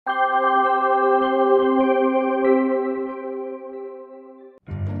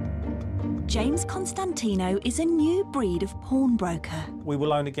James Constantino is a new breed of pawnbroker. We will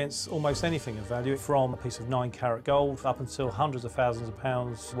loan against almost anything of value, from a piece of 9-carat gold up until hundreds of thousands of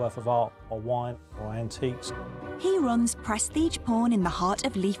pounds worth of art or wine or antiques. He runs Prestige Pawn in the heart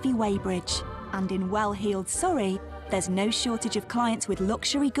of leafy Weybridge. And in well-heeled Surrey, there's no shortage of clients with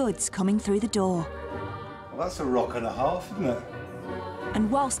luxury goods coming through the door. Well, that's a rock and a half, isn't it? And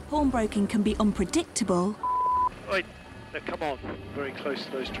whilst pawnbroking can be unpredictable... Wait, now come on, very close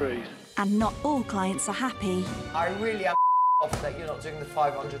to those trees. And not all clients are happy. I really am off that you're not doing the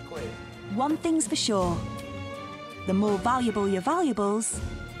 500 quid. One thing's for sure. The more valuable your valuables...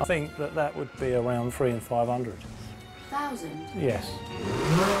 I think that would be around 300 and 500. 1,000? Yes.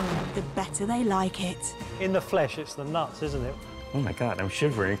 The better they like it. In the flesh, it's the nuts, isn't it? Oh my God, I'm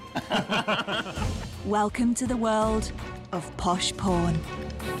shivering. Welcome to the world of Posh Pawn.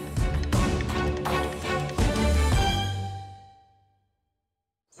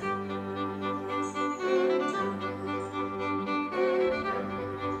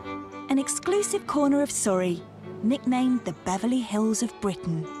 An exclusive corner of Surrey, nicknamed the Beverly Hills of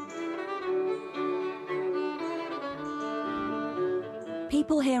Britain.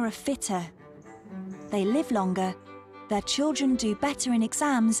 People here are fitter, they live longer, their children do better in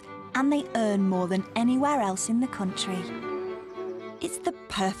exams, and they earn more than anywhere else in the country. It's the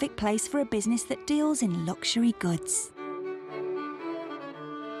perfect place for a business that deals in luxury goods.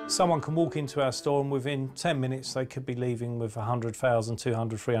 Someone can walk into our store and within 10 minutes they could be leaving with 100,000,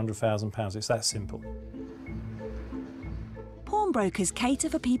 200, 300,000 pounds. It's that simple. Pawnbrokers cater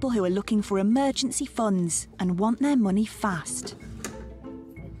for people who are looking for emergency funds and want their money fast.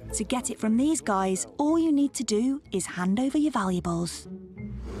 To get it from these guys, all you need to do is hand over your valuables.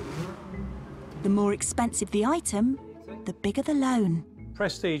 The more expensive the item, the bigger the loan.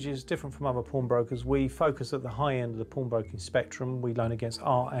 Prestige is different from other pawnbrokers. We focus at the high end of the pawnbroking spectrum. We loan against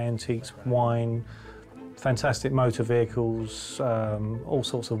art, antiques, wine, fantastic motor vehicles, all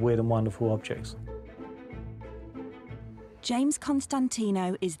sorts of weird and wonderful objects. James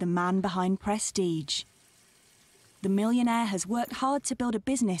Constantino is the man behind Prestige. The millionaire has worked hard to build a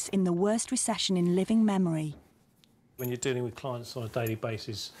business in the worst recession in living memory. When you're dealing with clients on a daily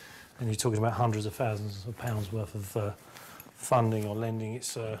basis and you're talking about hundreds of thousands of pounds worth of funding or lending,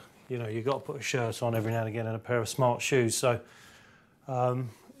 it's, you know, you've got to put a shirt on every now and again and a pair of smart shoes. So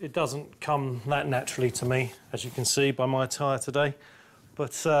it doesn't come that naturally to me, as you can see by my attire today.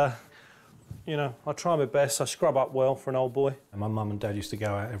 But, you know, I try my best. I scrub up well for an old boy. And my mum and dad used to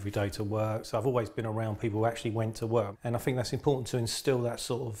go out every day to work, so I've always been around people who actually went to work. And I think that's important to instill that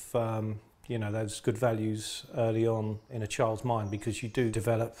sort of, you know, those good values early on in a child's mind, because you do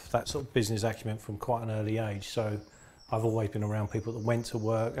develop that sort of business acumen from quite an early age. So I've always been around people that went to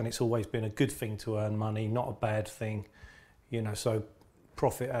work, and it's always been a good thing to earn money, not a bad thing. You know, so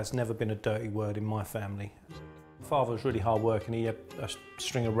profit has never been a dirty word in my family. My father was really hard working. He had a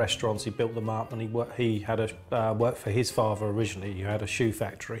string of restaurants, he built them up, and he had worked for his father originally, who had a shoe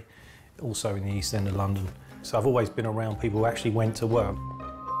factory, also in the East End of London. So I've always been around people who actually went to work.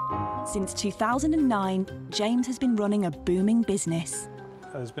 Since 2009, James has been running a booming business.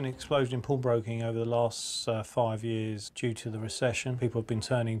 There's been an explosion in pawnbroking over the last 5 years due to the recession. People have been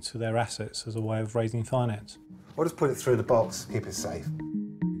turning to their assets as a way of raising finance. We'll just put it through the box, keep it safe.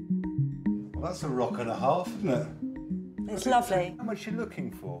 Well, that's a rock and a half, isn't it? It's lovely. How much are you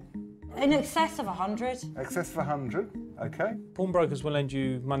looking for? In excess of 100. Excess of 100, OK. Pawnbrokers will lend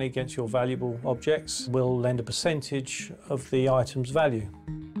you money against your valuable objects. We'll lend a percentage of the item's value.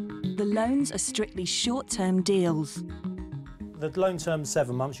 The loans are strictly short-term deals. The loan term's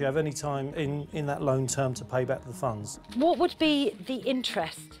 7 months. You have any time in that loan term to pay back the funds. What would be the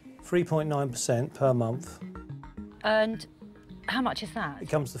interest? 3.9% per month. And how much is that? It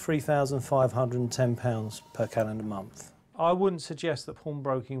comes to £3,510 per calendar month. I wouldn't suggest that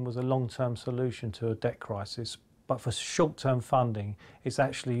pawnbroking was a long-term solution to a debt crisis, but for short-term funding, it's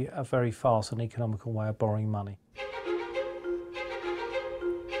actually a very fast and economical way of borrowing money.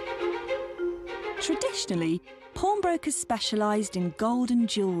 Traditionally, pawnbrokers specialised in gold and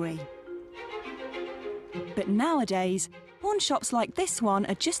jewellery. But nowadays, pawn shops like this one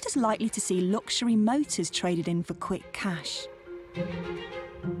are just as likely to see luxury motors traded in for quick cash.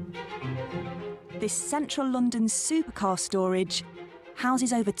 This central London supercar storage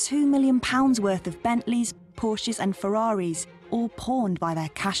houses over £2 million worth of Bentleys, Porsches and Ferraris, all pawned by their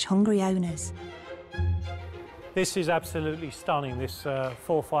cash-hungry owners. This is absolutely stunning. This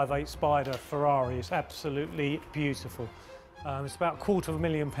 458 Spider Ferrari is absolutely beautiful. It's about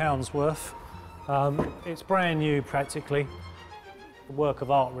 £250,000 worth. It's brand new practically. A work of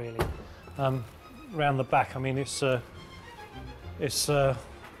art really. Around the back, I mean, it's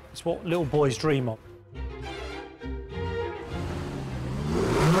It's what little boys dream of.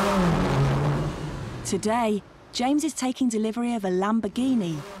 Today, James is taking delivery of a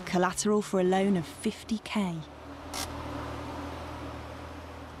Lamborghini, collateral for a loan of 50k.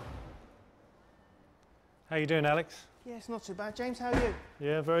 How you doing, Alex? Yeah, it's not too bad. James, how are you?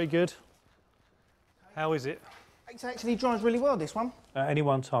 Yeah, very good. How is it? It actually drives really well, this one. At any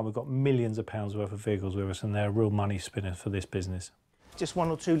one time, we've got millions of pounds worth of vehicles with us, and they're real money spinners for this business. Just one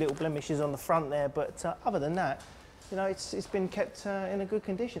or two little blemishes on the front there, but other than that, you know, it's been kept in a good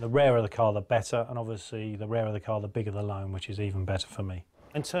condition. The rarer the car, the better, and obviously the rarer the car, the bigger the loan, which is even better for me.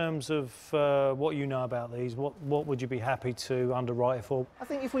 In terms of what you know about these, what would you be happy to underwrite it for? I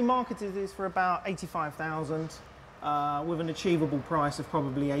think if we marketed this for about 85,000, with an achievable price of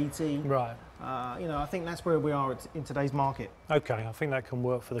probably 80. Right. You know, I think that's where we are in today's market. Okay, I think that can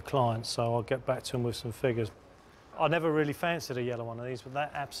work for the client, so I'll get back to him with some figures. I never really fancied a yellow one of these, but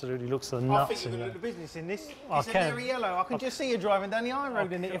that absolutely looks the nuts. I think you can do the business in this. I It's a can. very yellow. I can just see you driving down the high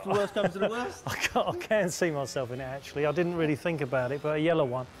road in it if the worst comes to the worst. I can see myself in it, actually. I didn't really think about it, but a yellow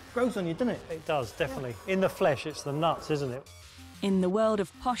one. Grows on you, doesn't it? It does, definitely. In the flesh, it's the nuts, isn't it? In the world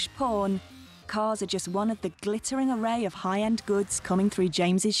of Posh Pawn, cars are just one of the glittering array of high-end goods coming through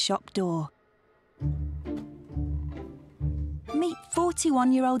James's shop door. Meet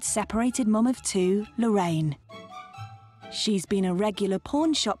 41-year-old separated mum of two, Lorraine. She's been a regular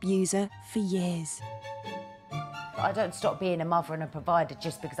pawn shop user for years. I don't stop being a mother and a provider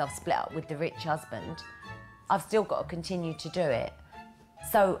just because I've split up with the rich husband. I've still got to continue to do it.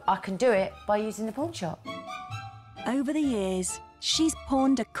 So I can do it by using the pawn shop. Over the years, she's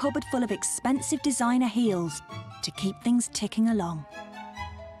pawned a cupboard full of expensive designer heels to keep things ticking along.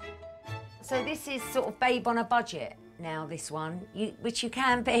 So this is sort of babe on a budget now, this one, which you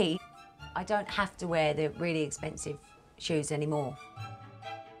can be. I don't have to wear the really expensive shoes anymore.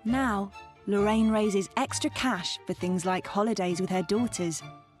 Now, Lorraine raises extra cash for things like holidays with her daughters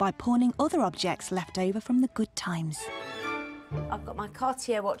by pawning other objects left over from the good times. I've got my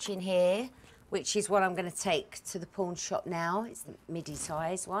Cartier watch in here, which is what I'm going to take to the pawn shop now. It's the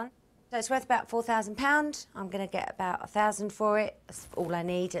midi-size one. So it's worth about £4,000. I'm going to get about 1,000 for it. That's all I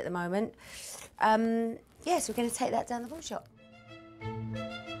need at the moment. Yes, we're going to take that down the pawn shop.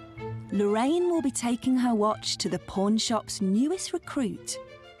 Lorraine will be taking her watch to the pawn shop's newest recruit,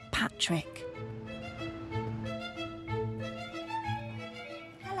 Patrick.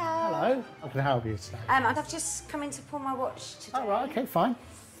 Hello. Hello, how can I help you today? I've just come in to pawn my watch today. Oh, right, okay, fine.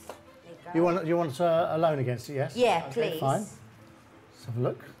 There you go. You want a loan against it, yes? Yeah, okay, please. Fine. Let's have a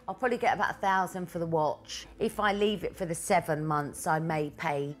look. I'll probably get about 1,000 for the watch. If I leave it for the 7 months, I may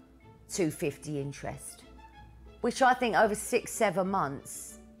pay £250 interest, which I think over 6-7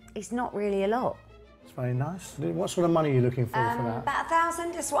 months is not really a lot. It's very nice. What sort of money are you looking for that? About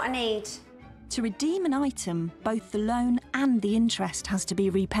 1,000, that's what I need. To redeem an item, both the loan and the interest has to be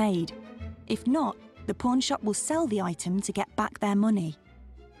repaid. If not, the pawn shop will sell the item to get back their money.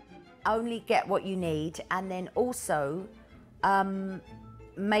 Only get what you need, and then also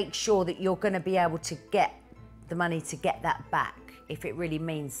make sure that you're going to be able to get the money to get that back if it really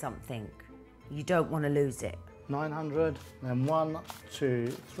means something. You don't want to lose it. 900, then 1, 2,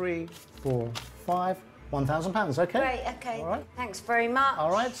 3, 4, 5, £1,000, okay? Great, okay. All right. Thanks very much.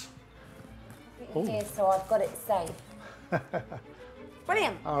 All right. Put it here so I've got it safe.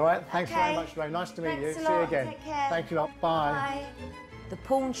 Brilliant. All right, thanks Okay. very much, Ray. Nice to meet you. Thanks a See lot. you again. Take care. Thank you a lot. Bye. Bye. The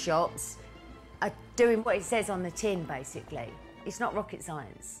pawn shops are doing what it says on the tin, basically. It's not rocket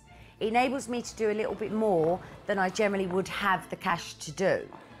science. It enables me to do a little bit more than I generally would have the cash to do.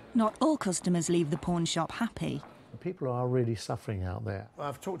 Not all customers leave the pawn shop happy. People are really suffering out there.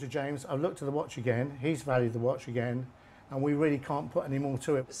 I've talked to James, I've looked at the watch again, he's valued the watch again, and we really can't put any more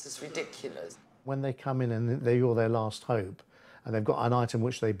to it. This is ridiculous. When they come in and you're their last hope, and they've got an item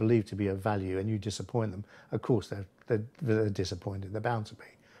which they believe to be of value, and you disappoint them, of course they're disappointed. They're bound to be.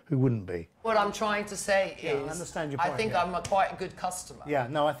 Who wouldn't be? What I'm trying to say Yeah, I is, understand your I point, think yeah. I'm quite a good customer. Yeah,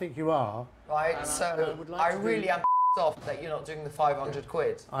 no, I think you are. Right, so would like I to do- really am off that you're not doing the 500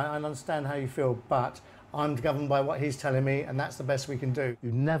 quid. I understand how you feel, but I'm governed by what he's telling me, and that's the best we can do.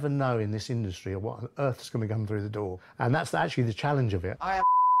 You never know in this industry what on earth is going to come through the door, and that's actually the challenge of it. I am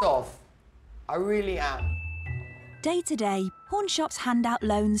off. I really am. Day to day, pawn shops hand out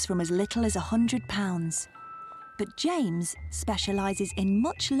loans from as little as £100. But James specialises in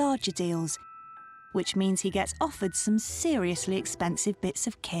much larger deals, which means he gets offered some seriously expensive bits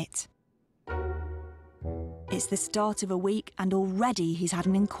of kit. It's the start of a week, and already he's had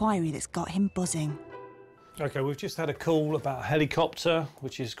an inquiry that's got him buzzing. OK, we've just had a call about a helicopter,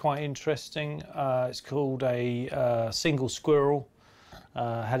 which is quite interesting. It's called a single squirrel.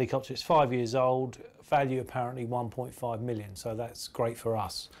 helicopter. It's 5 years old, value apparently 1.5 million, so that's great for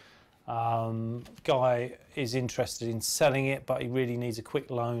us. Guy is interested in selling it, but he really needs a quick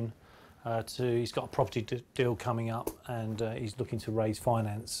loan. He's got a property deal coming up, and he's looking to raise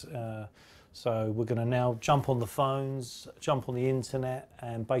finance. So we're going to now jump on the phones, jump on the internet,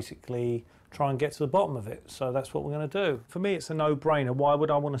 and basically try and get to the bottom of it. So that's what we're going to do. For me, it's a no-brainer. Why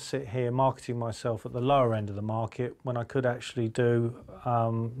would I want to sit here marketing myself at the lower end of the market when I could actually do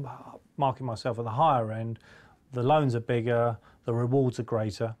marketing myself at the higher end? The loans are bigger, the rewards are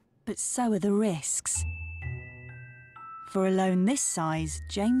greater. But so are the risks. For a loan this size,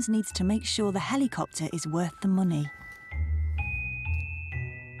 James needs to make sure the helicopter is worth the money.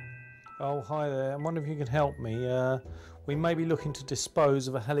 Oh, hi there. I wonder if you can help me. We may be looking to dispose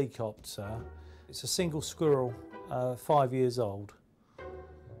of a helicopter. It's a single squirrel, 5 years old.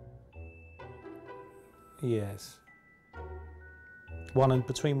 Yes.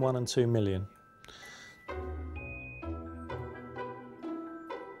 Between 1 and 2 million.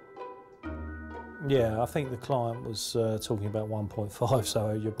 Yeah, I think the client was talking about 1.5,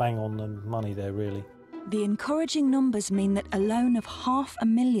 so you're bang on the money there, really. The encouraging numbers mean that a loan of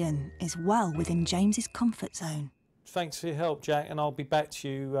 $500,000 is well within James's comfort zone. Thanks for your help, Jack, and I'll be back to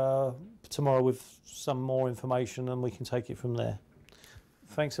you tomorrow with some more information and we can take it from there.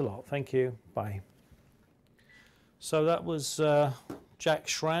 Thanks a lot. Thank you. Bye. So that was Jack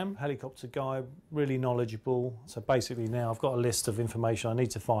Schramm, helicopter guy, really knowledgeable. So basically now I've got a list of information I need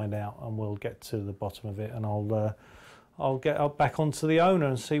to find out, and we'll get to the bottom of it, and I'll get back onto the owner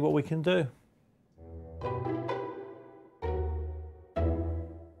and see what we can do.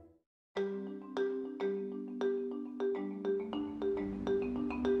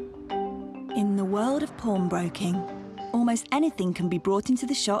 In the world of pawnbroking, almost anything can be brought into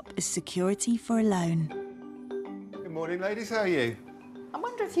the shop as security for a loan. Good morning, ladies. How are you? I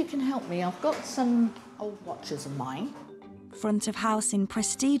wonder if you can help me. I've got some old watches of mine. Front of house in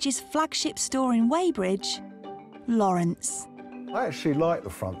Prestige's flagship store in Weybridge, Lawrence. I actually like the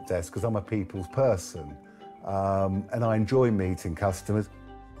front desk because I'm a people's person, and I enjoy meeting customers.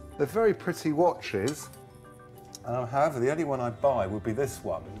 They're very pretty watches. However, the only one I buy would be this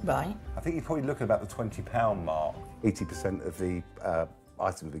one. Right. I think you're probably looking at about the £20 mark. 80% of the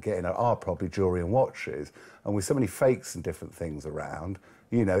items we get in are probably jewellery and watches, and with so many fakes and different things around,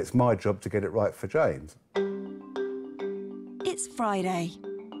 you know, it's my job to get it right for James. It's Friday.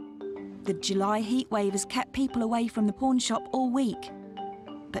 The July heatwave has kept people away from the pawn shop all week,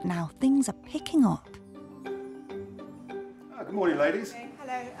 but now things are picking up. Good morning, ladies.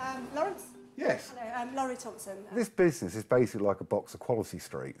 Hello, Lawrence? Yes. Hello, I'm Laurie Thompson. This business is basically like a box of quality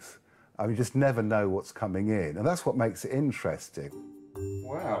streets. You just never know what's coming in, and that's what makes it interesting.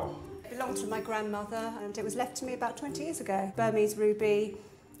 Wow. It belonged to my grandmother, and it was left to me about 20 years ago. Burmese ruby,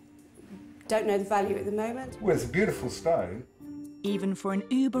 don't know the value at the moment. Well, it's a beautiful stone. Even for an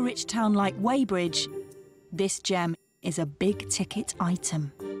uber-rich town like Weybridge, this gem is a big-ticket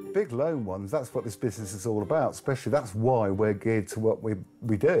item. Big loan ones, that's what this business is all about, especially that's why we're geared to what we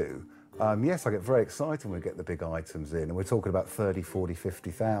do. Yes, I get very excited when we get the big items in, and we're talking about 30, 40,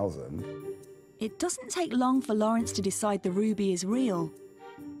 50,000. It doesn't take long for Lawrence to decide the ruby is real,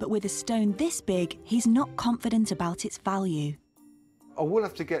 but with a stone this big, he's not confident about its value. I will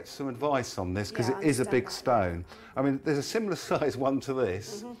have to get some advice on this because it is a big stone. I mean, there's a similar size one to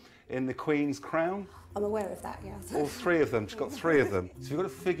this in the Queen's crown. I'm aware of that, yes. All three of them, she's got three of them. So you've got a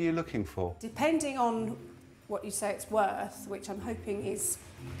figure you're looking for? Depending on what you say it's worth, which I'm hoping is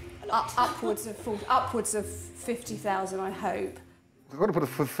upwards of 50,000, I hope. I've got to put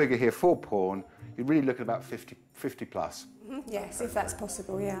a figure here for pawn. You're really looking at about 50 plus. Yes, if that's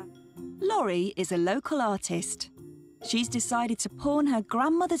possible, yeah. Laurie is a local artist. She's decided to pawn her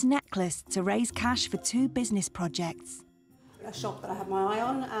grandmother's necklace to raise cash for 2 business projects. A shop that I have my eye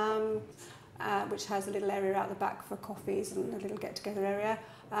on, which has a little area out the back for coffees and a little get-together area.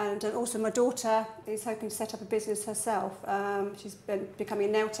 And also my daughter is hoping to set up a business herself. She's been becoming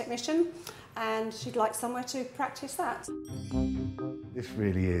a nail technician, and she'd like somewhere to practice that. This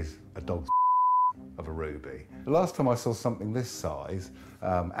really is a dog's of a ruby. The last time I saw something this size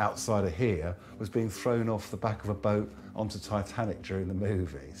outside of here was being thrown off the back of a boat onto Titanic during the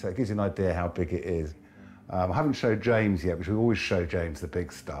movie. So it gives you an idea how big it is. I haven't showed James yet, which we always show James the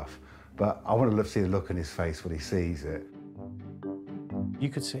big stuff, but I want to see the look on his face when he sees it. You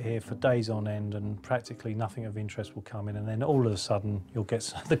could sit here for days on end and practically nothing of interest will come in, and then all of a sudden you'll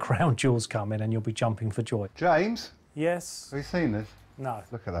get the crown jewels come in and you'll be jumping for joy. James? Yes? Have you seen this? No.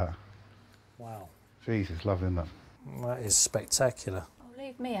 Look at that. Wow. Jesus, lovely, isn't that? That is spectacular. Oh,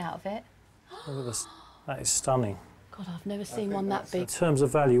 leave me out of it. Look at this. That is stunning. God, I've never seen one that big. In terms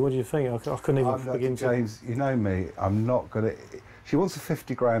of value, what do you think? I couldn't even begin to... James, you know me, I'm not going to... She wants a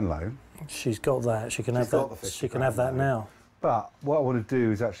 50 grand loan. She's got that. She can have that. She can have that now. But what I want to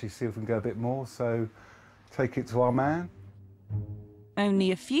do is actually see if we can go a bit more, so take it to our man.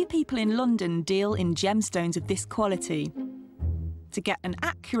 Only a few people in London deal in gemstones of this quality. To get an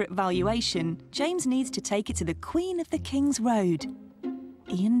accurate valuation, James needs to take it to the Queen of the King's Road,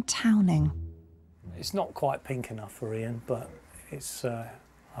 Ian Towning. It's not quite pink enough for Ian, but it's. I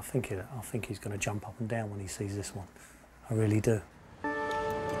think he's going to jump up and down when he sees this one. I really do.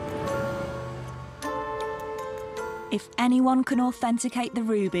 If anyone can authenticate the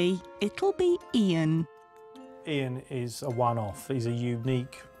ruby, it'll be Ian. Ian is a one-off. He's a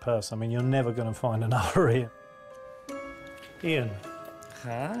unique person. I mean, you're never going to find another Ian. Ian.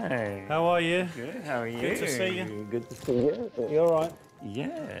 Hi. How are you? Good, how are you? Good to see you. Good to see you. You all right?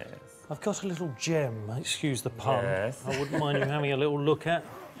 Yes. I've got a little gem, excuse the pun. Yes. I wouldn't mind you having a little look at.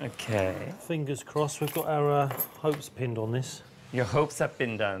 Okay. Fingers crossed, we've got our hopes pinned on this. Your hopes are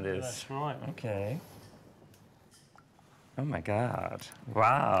pinned on this? That's right. Okay. Oh my God.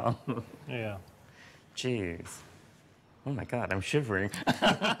 Wow. Yeah. Jeez. Oh my God, I'm shivering.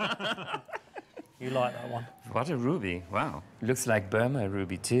 You like that one? What a ruby. Wow. Looks like Burma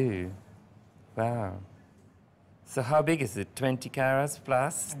ruby too. Wow. So how big is it? 20 carats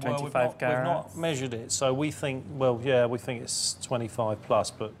plus? 25 carats? We've not measured it, so we think, well, yeah, we think it's 25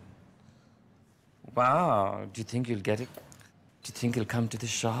 plus, but... Wow. Do you think you'll get it? Do you think you'll come to the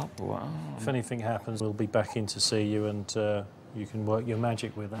shop? Wow. If anything happens, we'll be back in to see you and you can work your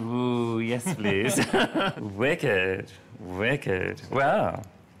magic with that. Ooh, yes, please. Wicked. Wicked. Well,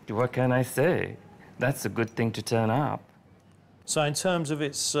 what can I say? That's a good thing to turn up. So in terms of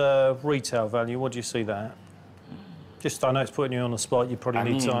its retail value, what do you see that at? Just, I know it's putting you on the spot, you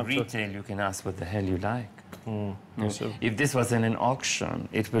probably need time in retail, you can ask what the hell you like. So if this was in an auction,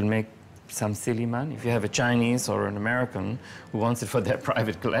 it will make some silly money. If you have a Chinese or an American who wants it for their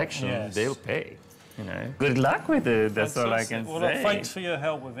private collection, yes, they'll pay. You know. Good luck with it, that's all I can say. Well, thanks for your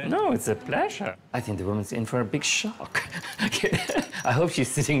help with it. No, it's a pleasure. I think the woman's in for a big shock. I hope she's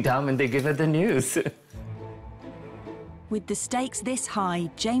sitting down when they give her the news. With the stakes this high,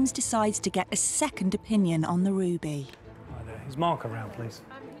 James decides to get a second opinion on the ruby. Hi there. Is Mark around, please?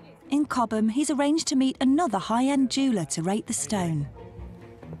 In Cobham, he's arranged to meet another high-end jeweller to rate the stone.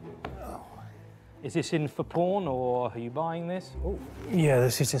 Is this in for pawn, or are you buying this? Ooh. Yeah,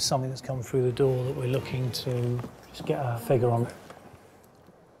 this is just something that's come through the door that we're looking to just get a figure on.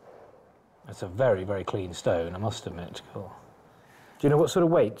 It's a very, very clean stone, I must admit. Cool. Do you know what sort of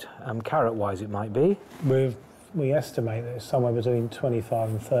weight, carat-wise, it might be? We estimate that it's somewhere between 25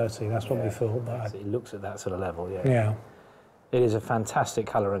 and 30. That's what we thought. But it looks at that sort of level, yeah. Yeah. It is a fantastic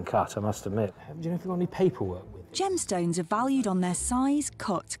colour and cut, I must admit. Do you know if you've got any paperwork with it? Gemstones are valued on their size,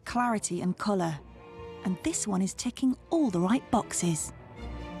 cut, clarity and colour. And this one is ticking all the right boxes.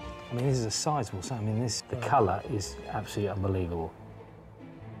 I mean, this is a sizable stone. I mean, the colour is absolutely unbelievable.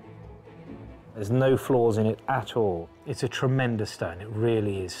 There's no flaws in it at all. It's a tremendous stone. It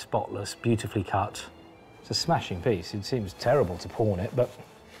really is spotless, beautifully cut. It's a smashing piece. It seems terrible to pawn it, but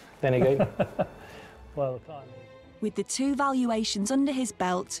then again... Well, kind of. With the two valuations under his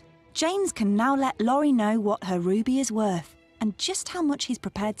belt, James can now let Laurie know what her ruby is worth and just how much he's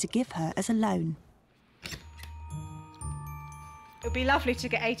prepared to give her as a loan. It would be lovely to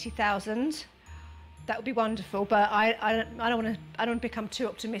get 80,000. That would be wonderful, but I don't want to become too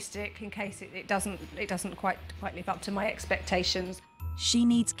optimistic in case it doesn't quite live up to my expectations. She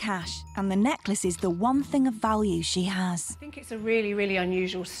needs cash, and the necklace is the one thing of value she has. I think it's a really, really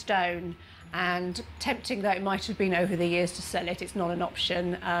unusual stone, and tempting though it might have been over the years to sell it, it's not an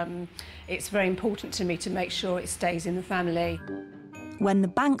option. It's very important to me to make sure it stays in the family. When the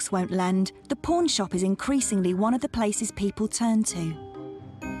banks won't lend, the pawn shop is increasingly one of the places people turn to.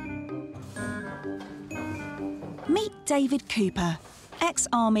 Meet David Cooper,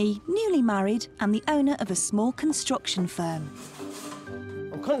 ex-army, newly married, and the owner of a small construction firm.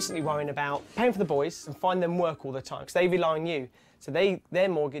 I'm constantly worrying about paying for the boys and finding them work all the time, because they rely on you. So their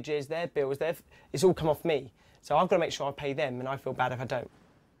mortgages, their bills, it's all come off me. So I've got to make sure I pay them, and I feel bad if I don't.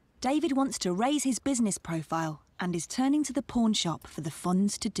 David wants to raise his business profile and is turning to the pawn shop for the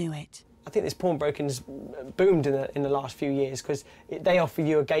funds to do it. I think this pawnbroking's boomed in the last few years because they offer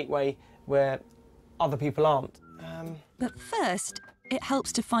you a gateway where other people aren't. But first, it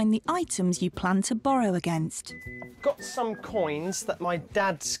helps to find the items you plan to borrow against. Got some coins that my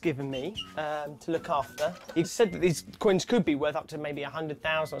dad's given me to look after. He said that these coins could be worth up to maybe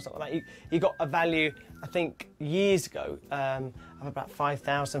 100,000 or something like that. He got a value, I think, years ago of about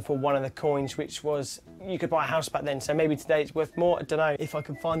 5,000 for one of the coins, which was, you could buy a house back then, so maybe today it's worth more. I don't know if I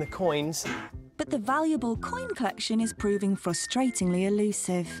can find the coins. But the valuable coin collection is proving frustratingly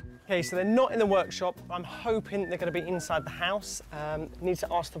elusive. OK, so they're not in the workshop. I'm hoping they're going to be inside the house. Need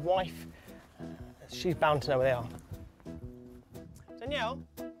to ask the wife. She's bound to know where they are. Danielle?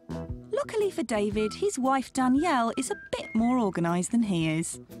 Luckily for David, his wife Danielle is a bit more organised than he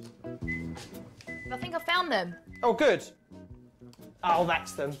is. I think I found them. Oh, good. Oh,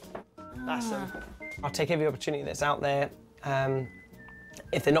 that's them. That's them. I'll take every opportunity that's out there.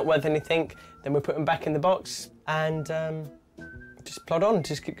 If they're not worth anything, then we'll put them back in the box and just plod on,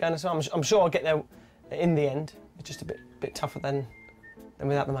 just keep going as well. I'm sure I'll get there in the end. It's just a bit tougher than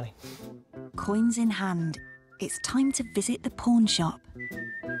without the money. Coins in hand, it's time to visit the pawn shop.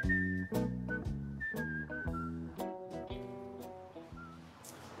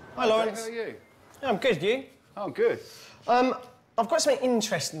 Hi, Lawrence. How are you? Yeah, I'm good, you? Oh, good. I've got something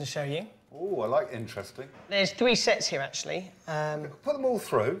interesting to show you. Oh, I like interesting. There's 3 sets here, actually. Put them all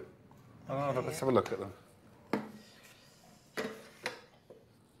through. Let's have a look at them.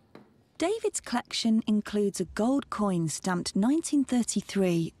 David's collection includes a gold coin stamped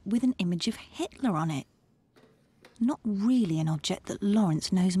 1933 with an image of Hitler on it. Not really an object that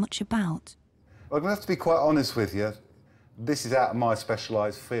Lawrence knows much about. I'm going to have to be quite honest with you. This is out of my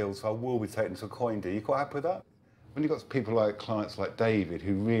specialised field, so I will be taken to a coin deal. You quite happy with that? When you've got people like clients like David,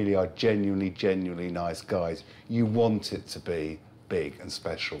 who really are genuinely nice guys, you want it to be big and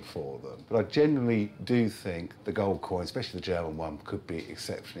special for them. But I genuinely do think the gold coin, especially the German one, could be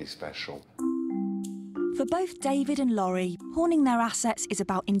exceptionally special. For both David and Laurie, pawning their assets is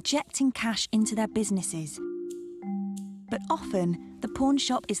about injecting cash into their businesses. But often, the pawn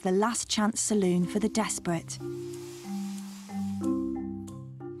shop is the last chance saloon for the desperate.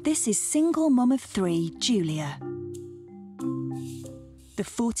 This is single mum of 3, Julia. The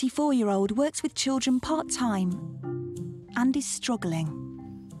 44-year-old works with children part-time and is struggling.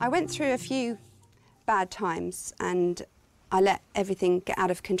 I went through a few bad times and I let everything get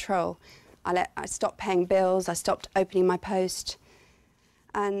out of control. I stopped paying bills, I stopped opening my post,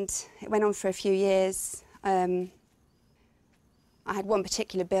 and it went on for a few years. I had one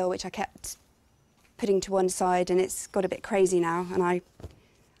particular bill which I kept putting to one side, and it's got a bit crazy now, and I've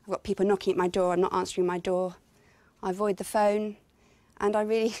got people knocking at my door, I'm not answering my door. I avoid the phone, and I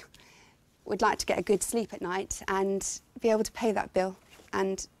really would like to get a good sleep at night and be able to pay that bill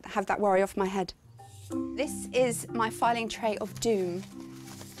and have that worry off my head. This is my filing tray of doom,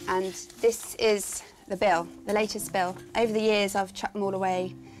 and this is the bill, the latest bill. Over the years I've chucked them all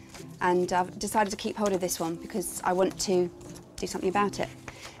away, and I've decided to keep hold of this one because I want to do something about it.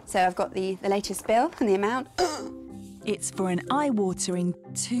 So I've got the latest bill and the amount. It's for an eye-watering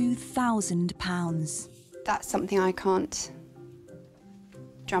 £2,000. That's something I can't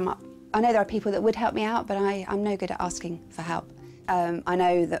drum up. I know there are people that would help me out, but I'm no good at asking for help. I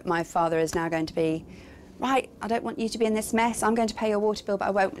know that my father is now going to be, right, I don't want you to be in this mess, I'm going to pay your water bill, but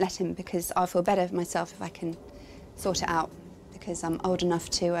I won't let him because I'll feel better for myself if I can sort it out, because I'm old enough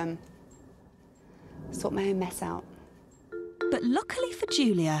to sort my own mess out. But luckily for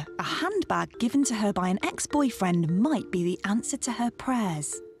Julia, a handbag given to her by an ex-boyfriend might be the answer to her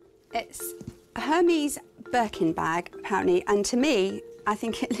prayers. It's a Hermes Birkin bag, apparently, and to me, I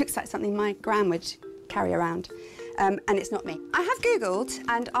think it looks like something my gran would carry around, and it's not me. I have Googled,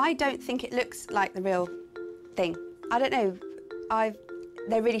 and I don't think it looks like the real thing. I don't know,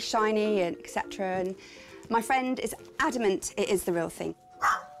 they're really shiny and etc. And my friend is adamant it is the real thing.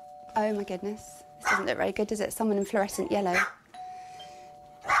 Oh my goodness, this doesn't look very good, does it? Someone in fluorescent yellow.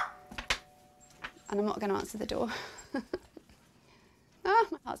 And I'm not going to answer the door. Oh,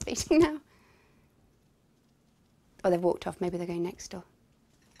 my heart's beating now. Oh, they've walked off, maybe they're going next door.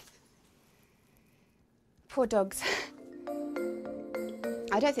 Poor dogs.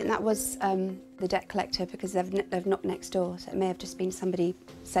 I don't think that was the debt collector because they've knocked next door, so it may have just been somebody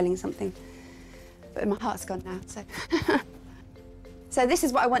selling something. But my heart's gone now, so. So this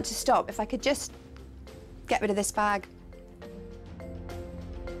is what I want to stop. If I could just get rid of this bag.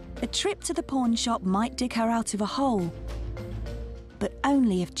 A trip to the pawn shop might dig her out of a hole, but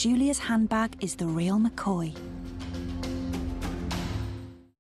only if Julia's handbag is the real McCoy.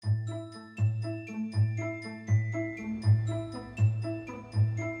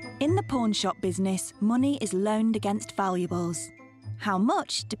 In the pawn shop business, money is loaned against valuables. How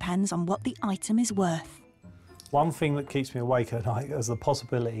much depends on what the item is worth. One thing that keeps me awake at night is the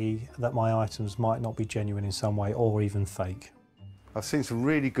possibility that my items might not be genuine in some way or even fake. I've seen some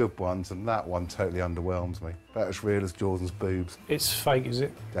really good ones, and that one totally underwhelms me. About as real as Jordan's boobs. It's fake, is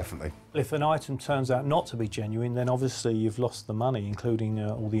it? Definitely. If an item turns out not to be genuine, then obviously you've lost the money, including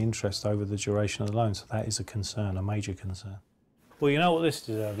all the interest over the duration of the loan. So that is a concern, a major concern. Well, you know what this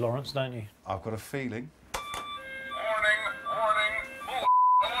deserves, Lawrence, don't you? I've got a feeling.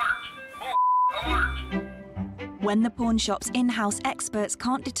 When the pawn shop's in-house experts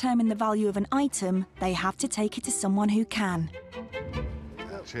can't determine the value of an item, they have to take it to someone who can.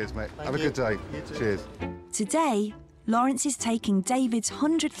 Cheers, mate. Have a good day. Cheers. Today, Lawrence is taking David's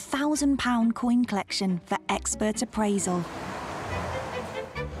 £100,000 coin collection for expert appraisal.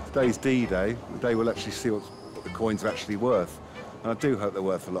 Today's D-Day, the day we'll actually see what the coins are actually worth. And I do hope they're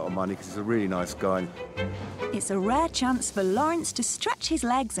worth a lot of money, because he's a really nice guy. It's a rare chance for Lawrence to stretch his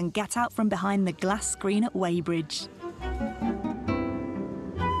legs and get out from behind the glass screen at Weybridge.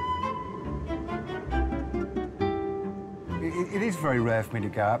 It is very rare for me to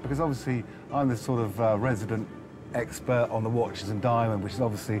go out, because obviously I'm the sort of resident expert on the watches and diamond, which is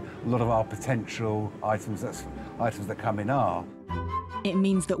obviously a lot of our potential items, items that come in are. It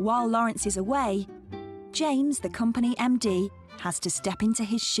means that while Lawrence is away, James, the company MD, has to step into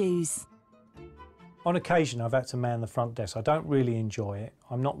his shoes. On occasion, I've had to man the front desk. I don't really enjoy it.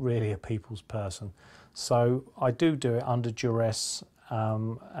 I'm not really a people's person. So I do it under duress,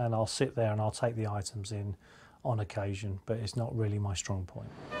 and I'll sit there and I'll take the items in on occasion, but it's not really my strong point.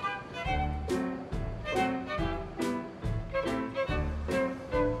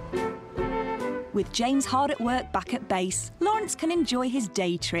 With James hard at work back at base, Lawrence can enjoy his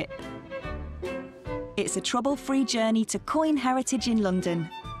day trip. It's a trouble-free journey to coin heritage in London,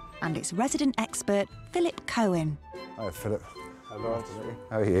 and its resident expert, Philip Cohen. Hi, Philip. Hi, Lawrence.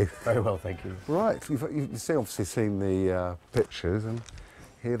 How are you? Very well, thank you. Right, you've obviously seen the pictures, and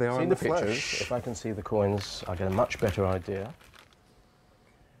here they are in the flesh. Pictures. If I can see the coins, I get a much better idea.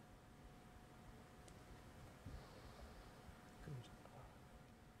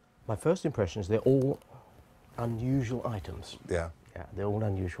 My first impression is they're all unusual items. Yeah. Yeah, they're all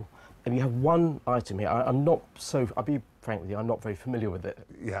unusual. And you have one item here. I'll be frank with you, I'm not very familiar with it.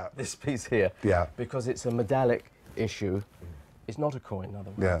 Yeah. This piece here. Yeah. Because it's a medallic issue. It's not a coin, in other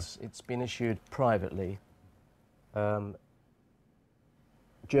words. Yeah. It's been issued privately.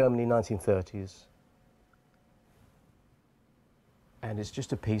 Germany, 1930s. And it's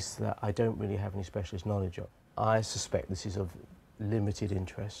just a piece that I don't really have any specialist knowledge of. I suspect this is of limited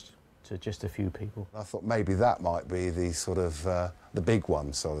interest to just a few people. I thought maybe that might be the sort of the big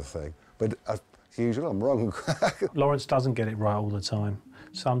one sort of thing. But as usual, I'm wrong. Lawrence doesn't get it right all the time.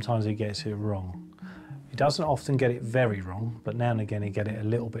 Sometimes he gets it wrong. He doesn't often get it very wrong, but now and again he get it a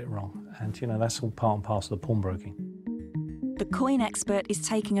little bit wrong. And, you know, that's all part and parcel of pawnbroking. The coin expert is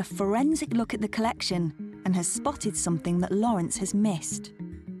taking a forensic look at the collection and has spotted something that Lawrence has missed.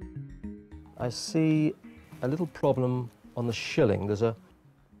 I see a little problem on the shilling. There's a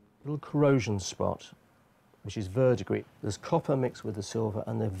little corrosion spot, which is verdigris. There's copper mixed with the silver,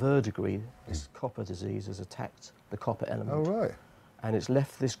 and the verdigris, this copper disease, has attacked the copper element. Oh, right. And it's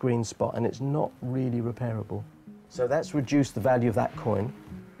left this green spot, and it's not really repairable. So that's reduced the value of that coin.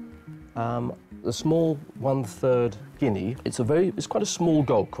 The small 1/3 guinea, it's quite a small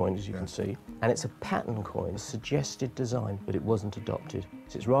gold coin, as you can see, and it's a pattern coin, suggested design, but it wasn't adopted.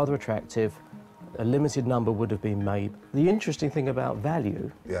 So it's rather attractive. A limited number would have been made. The interesting thing about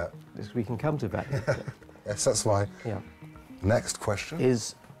value, is we can come to value. Yes, that's my next question.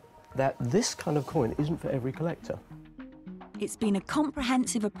 Is that this kind of coin isn't for every collector. It's been a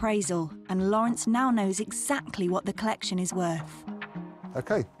comprehensive appraisal, and Lawrence now knows exactly what the collection is worth.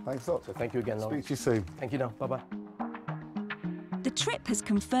 OK, thanks a lot. So thank you again, Lawrence. Speak to you soon. Thank you now. Bye-bye. The trip has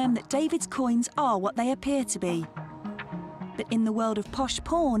confirmed that David's coins are what they appear to be. But in the world of posh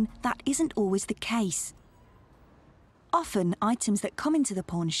pawn, that isn't always the case. Often, items that come into the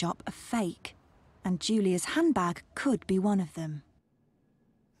pawn shop are fake, and Julia's handbag could be one of them.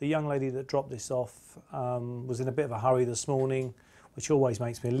 The young lady that dropped this off was in a bit of a hurry this morning, which always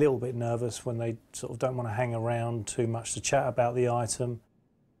makes me a little bit nervous when they sort of don't want to hang around too much to chat about the item.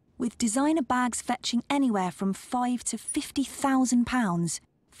 With designer bags fetching anywhere from £5,000 to £50,000,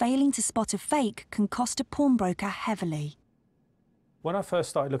 failing to spot a fake can cost a pawnbroker heavily. When I first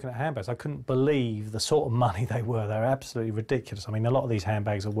started looking at handbags, I couldn't believe the sort of money they were. They're absolutely ridiculous. I mean, a lot of these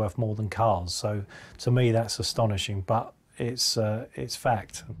handbags are worth more than cars, so to me that's astonishing, but it's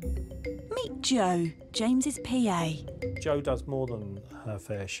fact. Meet Jo, James's PA. Jo does more than her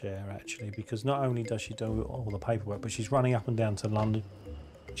fair share, actually, because not only does she do all the paperwork, but she's running up and down to London.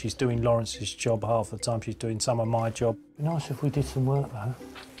 She's doing Lawrence's job half the time. She's doing some of my job. It'd be nice if we did some work, though.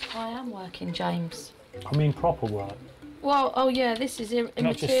 I am working, James. I mean proper work. Well, oh yeah, this is immaterial.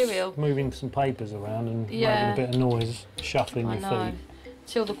 Not just moving some papers around and making a bit of noise, shuffling your feet.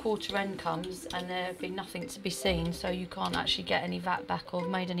 Till the quarter end comes and there'll be nothing to be seen, so you can't actually get any VAT back or have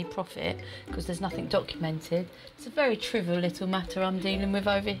made any profit because there's nothing documented. It's a very trivial little matter I'm dealing with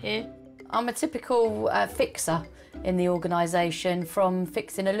over here. I'm a typical fixer in the organisation, from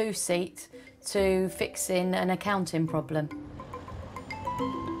fixing a loose seat to fixing an accounting problem.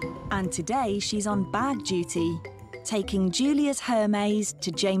 And today she's on bag duty, taking Julia's Hermes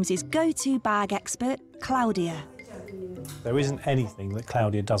to James's go-to bag expert, Claudia. There isn't anything that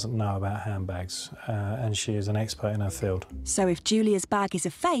Claudia doesn't know about handbags, and she is an expert in her field. So if Julia's bag is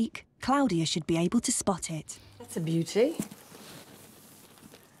a fake, Claudia should be able to spot it. That's a beauty.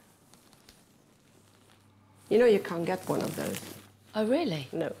 You know you can't get one of those. Oh, really?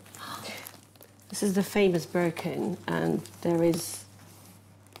 No. This is the famous Birkin, and there is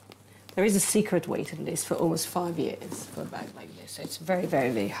a secret waiting list for almost 5 years for a bag like this. So it's very,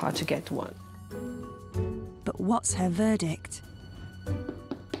 very, very hard to get one. But what's her verdict?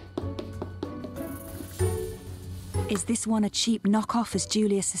 Is this one a cheap knockoff, as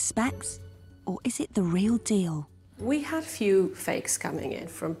Julia suspects? Or is it the real deal? We had few fakes coming in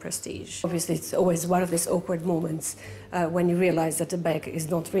from Prestige. Obviously, it's always one of these awkward moments when you realise that the bag is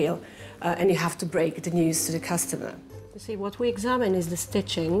not real and you have to break the news to the customer. You see, what we examine is the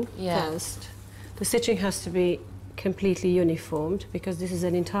stitching first. The stitching has to be completely uniformed because this is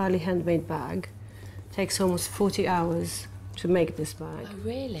an entirely handmade bag. It takes almost 40 hours to make this bag. Oh,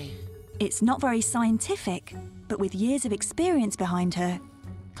 really? It's not very scientific, but with years of experience behind her,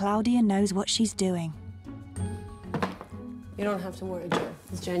 Claudia knows what she's doing. You don't have to worry, Jo.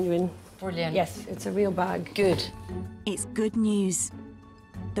 It's genuine. Brilliant. Yes, it's a real bag. Good. It's good news.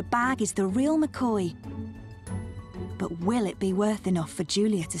 The bag is the real McCoy. But will it be worth enough for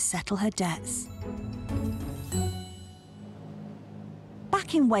Julia to settle her debts?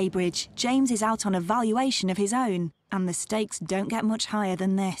 Back in Weybridge, James is out on a valuation of his own, and the stakes don't get much higher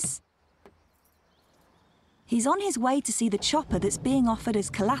than this. He's on his way to see the chopper that's being offered as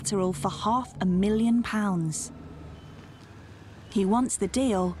collateral for £500,000. He wants the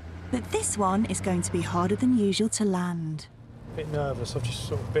deal, but this one is going to be harder than usual to land. A bit nervous. I've just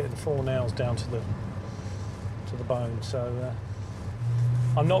sort of bitten 4 nails down to the bone, so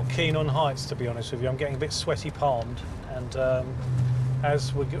I'm not keen on heights, to be honest with you. I'm getting a bit sweaty palmed, and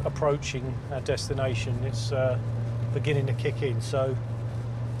as we're approaching our destination, it's beginning to kick in. So,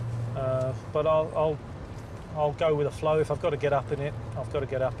 but I'll go with the flow. If I've got to get up in it, I've got to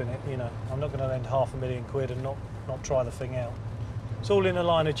get up in it. You know, I'm not going to lend £500,000 and not try the thing out. It's all in the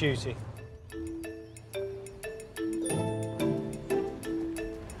line of duty.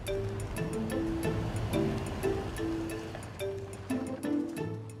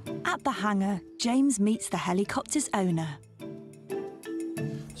 At the hangar, James meets the helicopter's owner.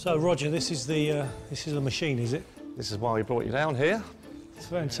 So, Roger, this is the machine, is it? This is why we brought you down here. It's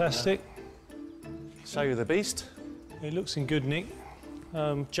fantastic. Show you the beast. It looks in good nick.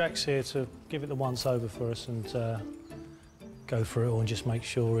 Jack's here to give it the once over for us and go through it all and just make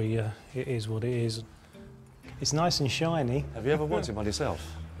sure it is what it is. It's nice and shiny. Have you ever wanted one yourself?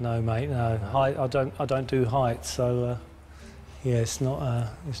 No, mate, no. I don't do height, so yeah, it's not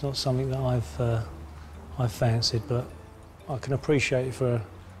something that I've fancied, but I can appreciate it for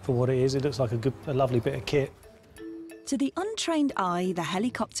what it is. It looks like a lovely bit of kit. To the untrained eye, the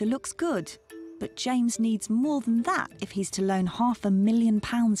helicopter looks good, but James needs more than that if he's to loan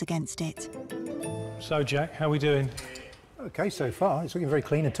 £500,000 against it. So, Jack, how are we doing? OK, so far. It's looking very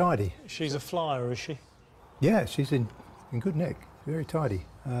clean and tidy. She's a flyer, is she? Yeah, she's in good nick. Very tidy.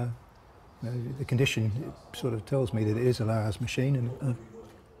 The condition sort of tells me that it is a Laras machine. And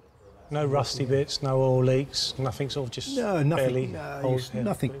no rusty bits, no oil leaks, nothing sort of just nothing out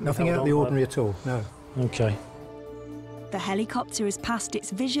of the ordinary at all, no. OK. The helicopter has passed its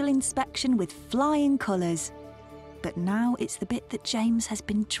visual inspection with flying colours. But now it's the bit that James has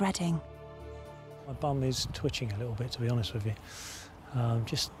been dreading. My bum is twitching a little bit, to be honest with you.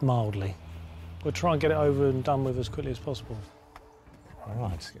 Just mildly. We'll try and get it over and done with as quickly as possible. All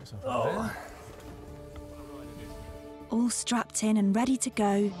right, let's get something there. All strapped in and ready to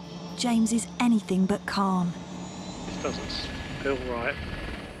go, James is anything but calm. This doesn't feel right.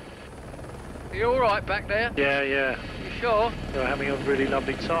 Are you all right back there? Yeah, yeah. You sure? We're having a really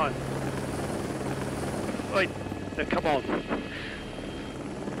lovely time. Wait, no, come on.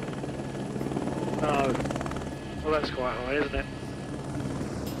 No. Well, that's quite high, isn't it?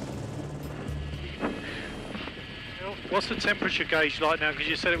 What's the temperature gauge like now? Because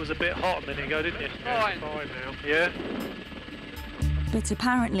you said it was a bit hot a minute ago, didn't you? Fine. It's fine now. Yeah? But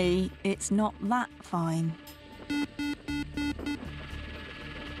apparently, it's not that fine.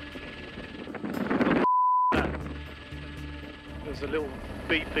 There's a little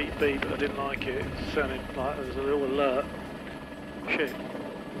beep, beep, beep, but I didn't like it. It sounded like there was a little alert. Shit.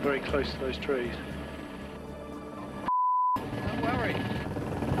 Very close to those trees. Don't worry.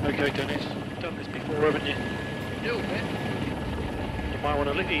 Okay, Dennis. You've done this before, haven't you? A little bit. You might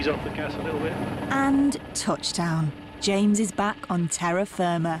want to ease off the gas a little bit. And touchdown. James is back on terra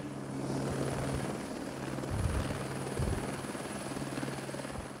firma.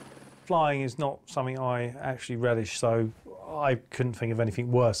 Flying is not something I actually relish, so I couldn't think of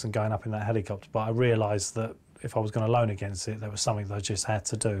anything worse than going up in that helicopter, but I realised that if I was going to loan against it, there was something that I just had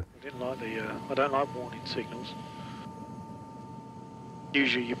to do. I didn't like I don't like warning signals.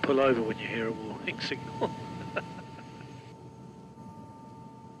 Usually you pull over when you hear a warning signal.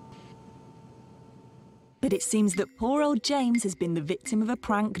 But it seems that poor old James has been the victim of a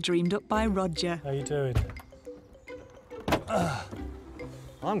prank dreamed up by Roger. How you doing?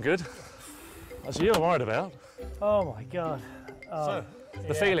 I'm good. That's what you're worried about. Oh my God. So,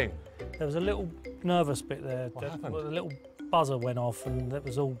 the feeling? There was a little nervous bit there. What happened? A little buzzer went off and that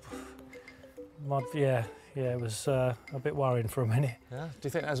was all... Yeah, it was a bit worrying for a minute. Yeah? Do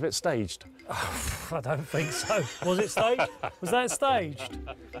you think that was a bit staged? I don't think so. Was it staged? Was that staged?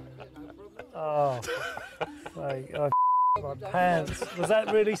 Oh, like, my pants. Was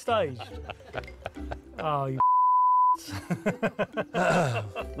that really staged? Oh, you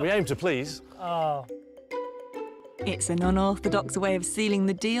We aim to please. Oh. It's an unorthodox way of sealing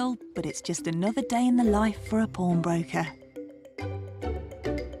the deal, but it's just another day in the life for a pawnbroker.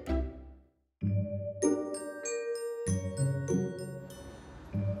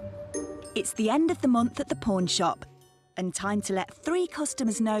 It's the end of the month at the pawn shop, and time to let 3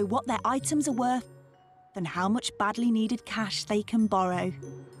 customers know what their items are worth and how much badly needed cash they can borrow.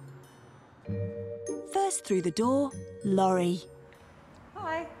 First through the door, Laurie.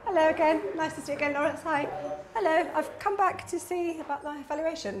 Hi. Hello again. Nice to see you again, Lawrence. Hi. Hello. I've come back to see about my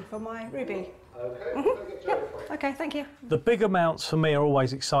valuation for my ruby. Okay. Yep. Okay, thank you. The big amounts for me are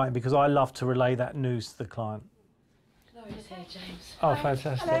always exciting because I love to relay that news to the client. Laurie's here, James. Oh,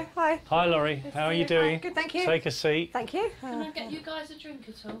 fantastic. Hello. Hi. Hi, Laurie. How are you doing? Good, thank you. Take a seat. Thank you. Can I get you guys a drink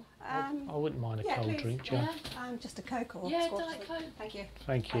at all? I wouldn't mind a cold please. drink, Joe. Just a Coke or Yeah, squash. Diet Coke. Thank you.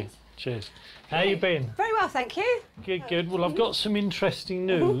 Thank you. Cheers. How you been? Very well, thank you. Good, good. Well, I've got some interesting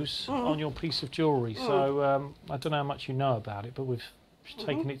news on your piece of jewellery. So I don't know how much you know about it, but we've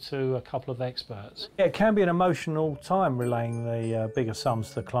taken it to a couple of experts. Yeah, it can be an emotional time relaying the bigger sums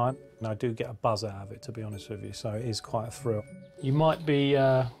to the client. And I do get a buzz out of it, to be honest with you, so it is quite a thrill. You might be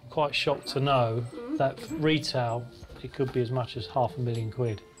quite shocked to know that retail, it could be as much as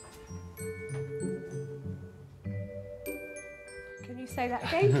 £500,000. Can you say that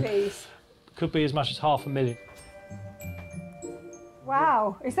again, please? Could be as much as £500,000.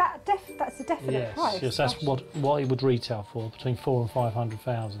 Wow. Is that that's a definite price? Yes, that's what it would retail for, between 400,000 and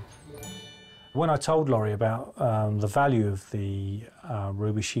 500,000. When I told Laurie about the value of the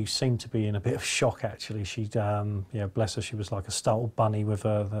ruby, she seemed to be in a bit of shock, actually. She, bless her, she was like a startled bunny with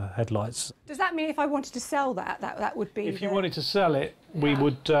the headlights. Does that mean if I wanted to sell that would be... If you wanted to sell it, we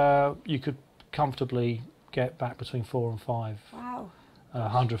would, you could comfortably get back between 4 and 5. Wow.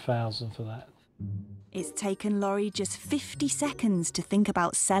 100,000 for that. It's taken Laurie just 50 seconds to think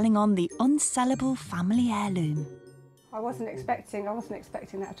about selling on the unsellable family heirloom. I wasn't expecting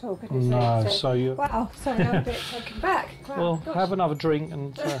that at all, goodness No, sake. so you... Wow, sorry, I'm a bit taken back. Wow, Well, gosh. have another drink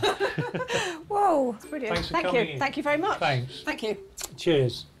and... Whoa, brilliant. Thanks for Thank coming you. in. Thank you very much. Thanks. Thank you.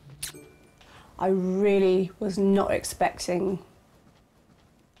 Cheers. I really was not expecting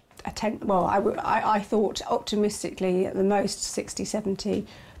I thought optimistically at the most 60, 70,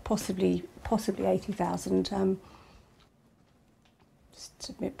 possibly 80,000. Just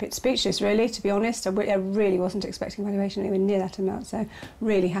a bit speechless, really, to be honest. I really wasn't expecting valuation anywhere near that amount, so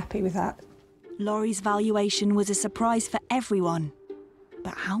really happy with that. Laurie's valuation was a surprise for everyone.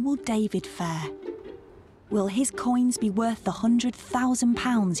 But how will David fare? Will his coins be worth the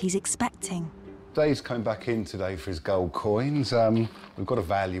 £100,000 he's expecting? Dave's coming back in today for his gold coins. We've got a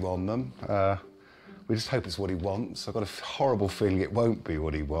value on them. We just hope it's what he wants. I've got a horrible feeling it won't be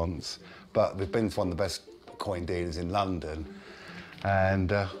what he wants, but they've been one of the best coin dealers in London,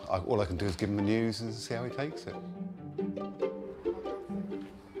 and all I can do is give him the news and see how he takes it.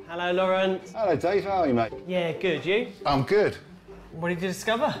 Hello, Lawrence. Hello, Dave. How are you, mate? Yeah, good. You? I'm good. What did you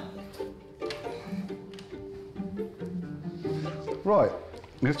discover? Right.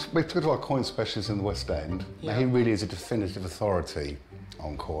 We took it to our coin specialist in the West End. Yeah. Now, he really is a definitive authority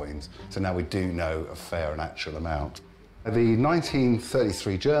on coins, so now we do know a fair and actual amount. The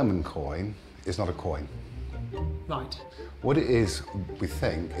 1933 German coin is not a coin. Right. What it is, we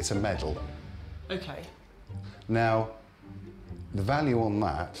think, it's a medal. Okay. Now, the value on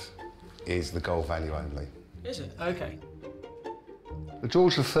that is the gold value only. Is it? Okay. The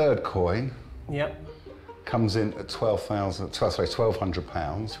George III coin Yep. comes in at £1,200.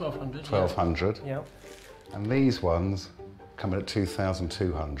 1,200. 1,200. Yep. And these ones come in at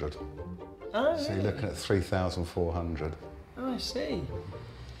 2,200. Oh, So really? you're looking at 3,400. Oh, I see.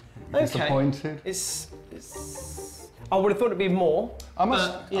 Disappointed? It's... I would have thought it'd be more.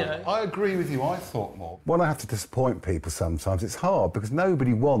 I agree with you, I thought more. When I have to disappoint people sometimes, it's hard because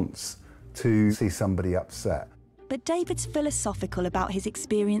nobody wants to see somebody upset. But David's philosophical about his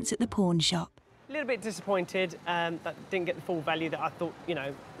experience at the pawn shop. A little bit disappointed that didn't get the full value that I thought, you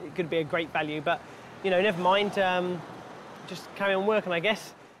know, it could be a great value, but, you know, never mind, just carry on working, I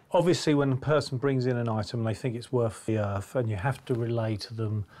guess. Obviously, when a person brings in an item, they think it's worth the earth, and you have to relay to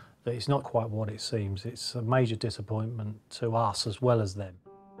them that it's not quite what it seems. It's a major disappointment to us as well as them.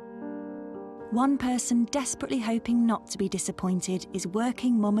 One person desperately hoping not to be disappointed is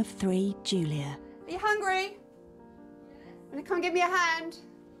working mum of 3, Julia. Are you hungry? Want to come give me a hand?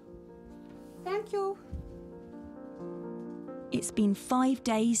 Thank you. It's been 5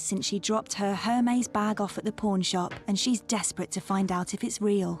 days since she dropped her Hermes bag off at the pawn shop, and she's desperate to find out if it's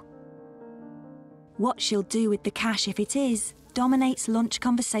real. What she'll do with the cash if it is dominates lunch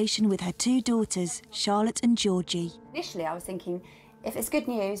conversation with her 2 daughters, Charlotte and Georgie. Initially, I was thinking, if it's good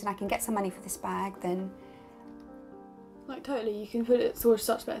news and I can get some money for this bag, then... Like, totally, you can put it towards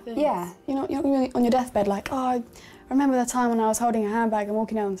such better things. Yeah. You're not really on your deathbed like, oh, I remember the time when I was holding a handbag and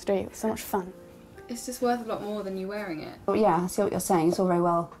walking down the street. It was so much fun. It's just worth a lot more than you wearing it. Well, yeah, I see what you're saying. It's all very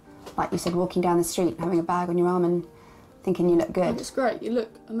well, like you said, walking down the street, having a bag on your arm and thinking you look good. And it's great, you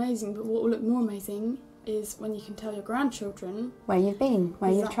look amazing, but what will look more amazing is when you can tell your grandchildren where you've been,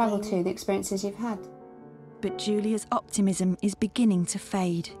 where you've travelled to, the experiences you've had. But Julia's optimism is beginning to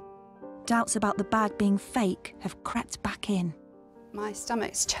fade. Doubts about the bag being fake have crept back in. My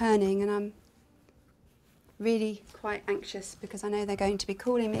stomach's churning and I'm really quite anxious because I know they're going to be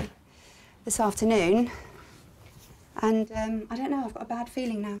calling me this afternoon. And I don't know, I've got a bad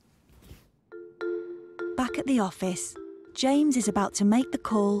feeling now. Back at the office, James is about to make the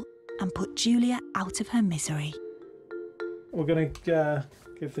call and put Julia out of her misery. We're going to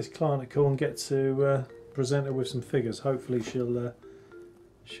give this client a call and get to present her with some figures. Hopefully she'll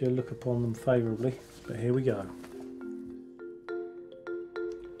look upon them favourably. But here we go.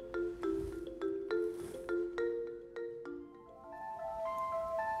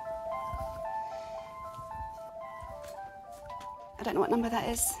 I don't know what number that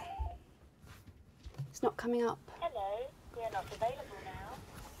is. It's not coming up. Hello, we are not available now.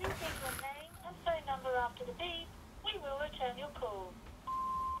 Please leave your name and phone number after the beep. We will return your call.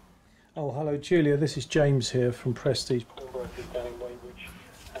 Oh, hello, Julia. This is James here from Prestige Pawnbrokers down in Weybridge.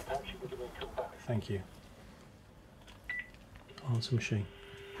 Perhaps you could give me a call back. Thank you. Answer machine.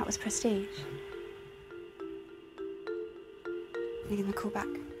 That was Prestige. Let me give them a call back.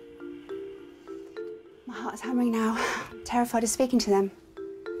 My heart is hammering now. I'm terrified of speaking to them.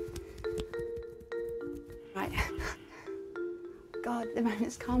 Right. God, the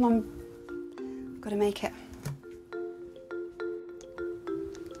moment's come. I've got to make it.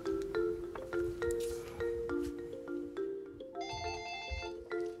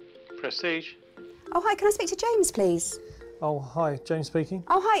 Prestige. Oh, hi, can I speak to James, please? Oh, hi. James speaking.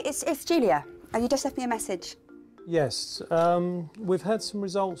 Oh, hi, it's Julia. Oh, you just left me a message. Yes, we've had some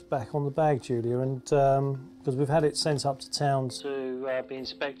results back on the bag, Julia, and because we've had it sent up to town to be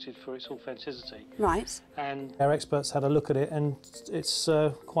inspected for its authenticity. Right. And our experts had a look at it, and it's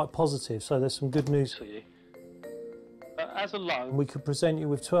quite positive, so there's some good news for you. As a loan, we could present you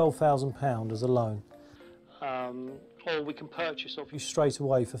with £12,000 as a loan, or we can purchase off you straight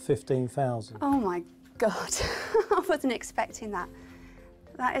away for £15,000. Oh, my God. I wasn't expecting that.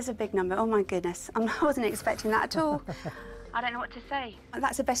 That is a big number. Oh, my goodness. I wasn't expecting that at all. I don't know what to say.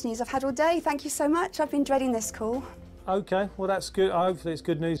 That's the best news I've had all day. Thank you so much. I've been dreading this call. OK, well, that's good. Hopefully it's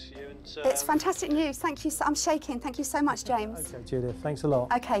good news for you. And, it's fantastic news. Thank you. I'm shaking. Thank you so much, James. OK, Julia, thanks a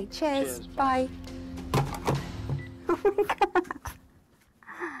lot. OK, cheers. Bye. Oh, my God.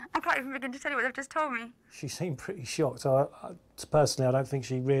 I can't even begin to tell you what they've just told me. She seemed pretty shocked. Personally, I don't think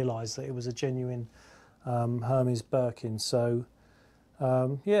she realised that it was a genuine Hermes Birkin. So,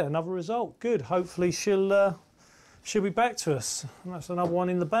 yeah, another result. Good. Hopefully she'll be back to us. And that's another one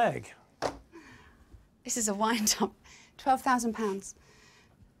in the bag. This is a wind-up. £12,000.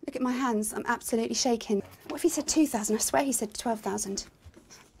 Look at my hands, I'm absolutely shaking. What if he said 2,000? I swear he said 12,000.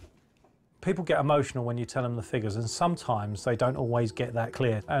 People get emotional when you tell them the figures, and sometimes they don't always get that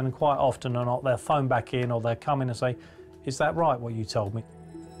clear. And quite often or not, they'll phone back in or they'll come in and say, is that right, what you told me?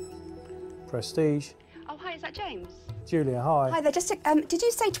 Prestige. Oh, hi, is that James? Julia, hi. Hi there, just did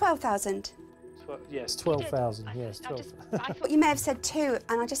you say 12,000? Yes, 12,000, yes, 12. I thought you may have said 2,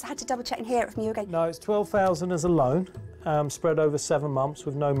 and I just had to double check and hear it from you again. No, it's 12,000 as a loan, spread over 7 months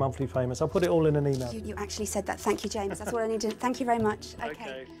with no monthly payments. I'll put it all in an email. You actually said that. Thank you, James. That's what I needed. Thank you very much.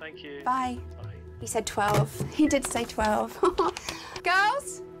 Okay, thank you. Bye. He said 12. He did say 12.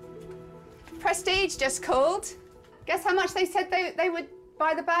 Girls, Prestige just called. Guess how much they said they would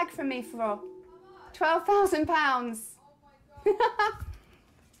buy the bag from me for? £12,000.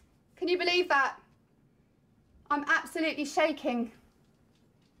 Can you believe that? I'm absolutely shaking.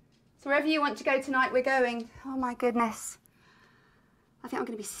 So wherever you want to go tonight, we're going. Oh my goodness. I think I'm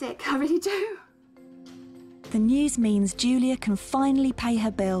going to be sick. I really do. The news means Julia can finally pay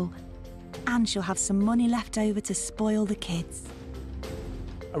her bill, and she'll have some money left over to spoil the kids.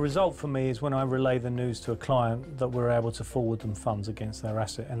 A result for me is when I relay the news to a client that we're able to forward them funds against their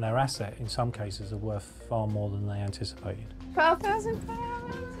asset, and their asset, in some cases, are worth far more than they anticipated.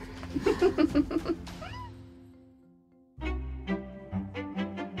 £12,000.